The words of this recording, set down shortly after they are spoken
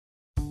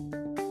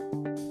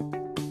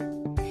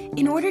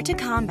In order to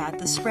combat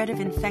the spread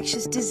of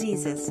infectious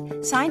diseases,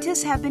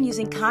 scientists have been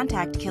using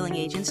contact-killing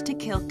agents to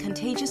kill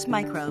contagious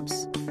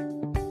microbes.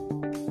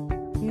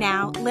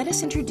 Now, let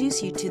us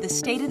introduce you to the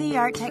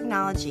state-of-the-art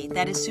technology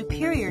that is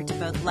superior to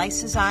both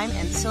lysozyme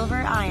and silver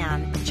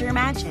ion,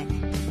 GERMAGIC.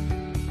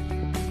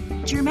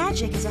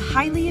 GERMAGIC is a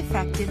highly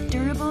effective,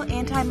 durable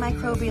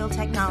antimicrobial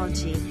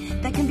technology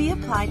that can be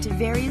applied to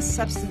various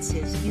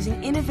substances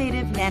using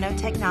innovative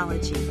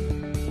nanotechnology.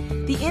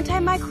 The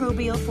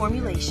antimicrobial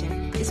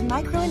formulation is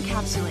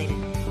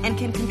microencapsulated and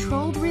can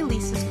controlled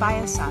releases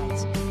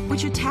biocides,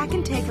 which attack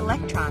and take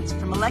electrons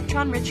from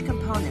electron-rich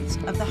components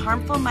of the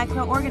harmful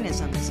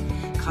microorganisms,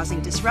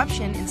 causing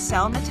disruption in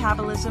cell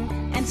metabolism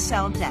and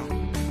cell death.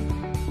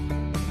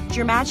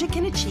 GERMAGIC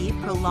can achieve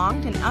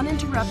prolonged and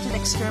uninterrupted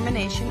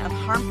extermination of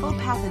harmful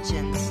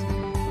pathogens.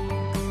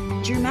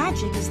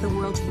 GERMAGIC is the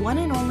world's one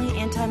and only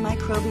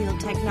antimicrobial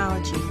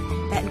technology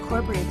that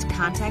incorporates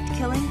contact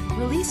killing,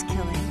 release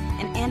killing,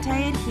 and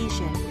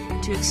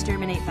anti-adhesion to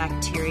exterminate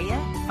bacteria,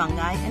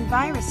 fungi, and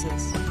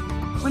viruses.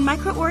 When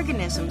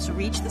microorganisms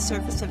reach the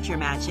surface of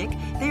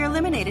GERMAGIC, they are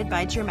eliminated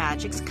by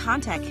GERMAGIC's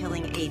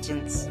contact-killing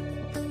agents.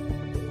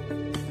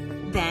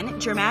 Then,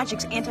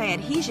 GERMAGIC's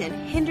anti-adhesion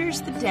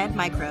hinders the dead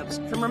microbes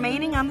from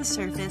remaining on the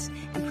surface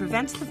and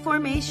prevents the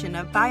formation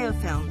of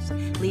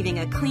biofilms, leaving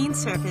a clean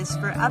surface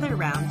for other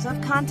rounds of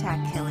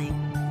contact killing.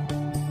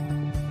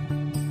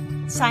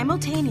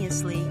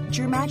 Simultaneously,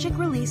 GERMAGIC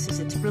releases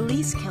its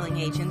release-killing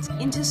agents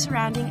into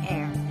surrounding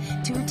air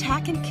to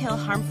attack and kill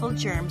harmful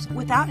germs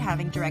without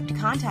having direct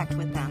contact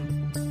with them.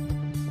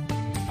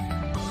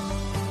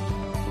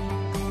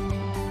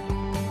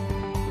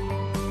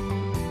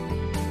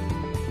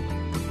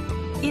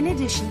 In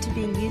addition to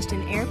being used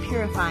in air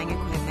purifying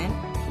equipment,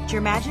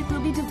 GERMAGIC will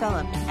be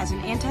developed as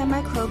an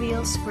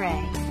antimicrobial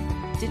spray,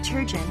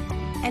 detergent,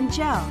 and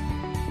gel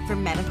for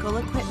medical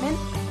equipment,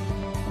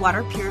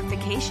 water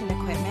purification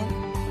equipment,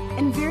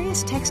 and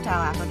various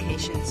textile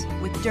applications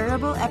with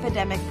durable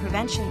epidemic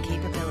prevention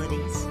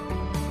capabilities.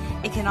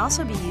 It can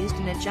also be used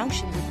in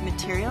conjunction with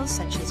materials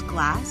such as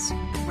glass,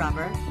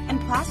 rubber, and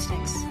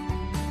plastics.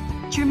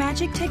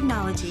 GERMAGIC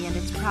technology and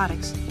its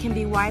products can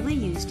be widely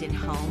used in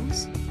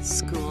homes,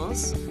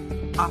 schools,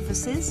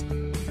 offices,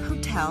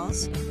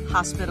 hotels,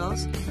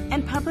 hospitals,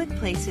 and public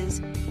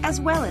places, as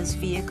well as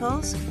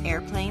vehicles,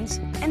 airplanes,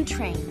 and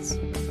trains.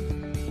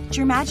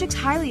 GERMAGIC's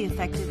highly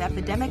effective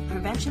epidemic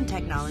prevention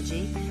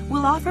technology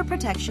will offer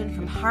protection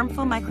from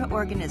harmful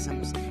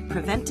microorganisms,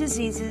 prevent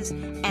diseases,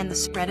 and the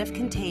spread of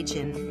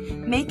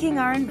contagion, making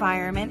our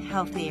environment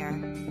healthier.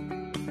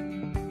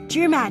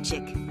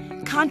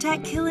 GERMAGIC: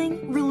 contact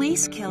killing,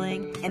 release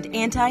killing, and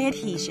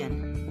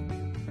anti-adhesion.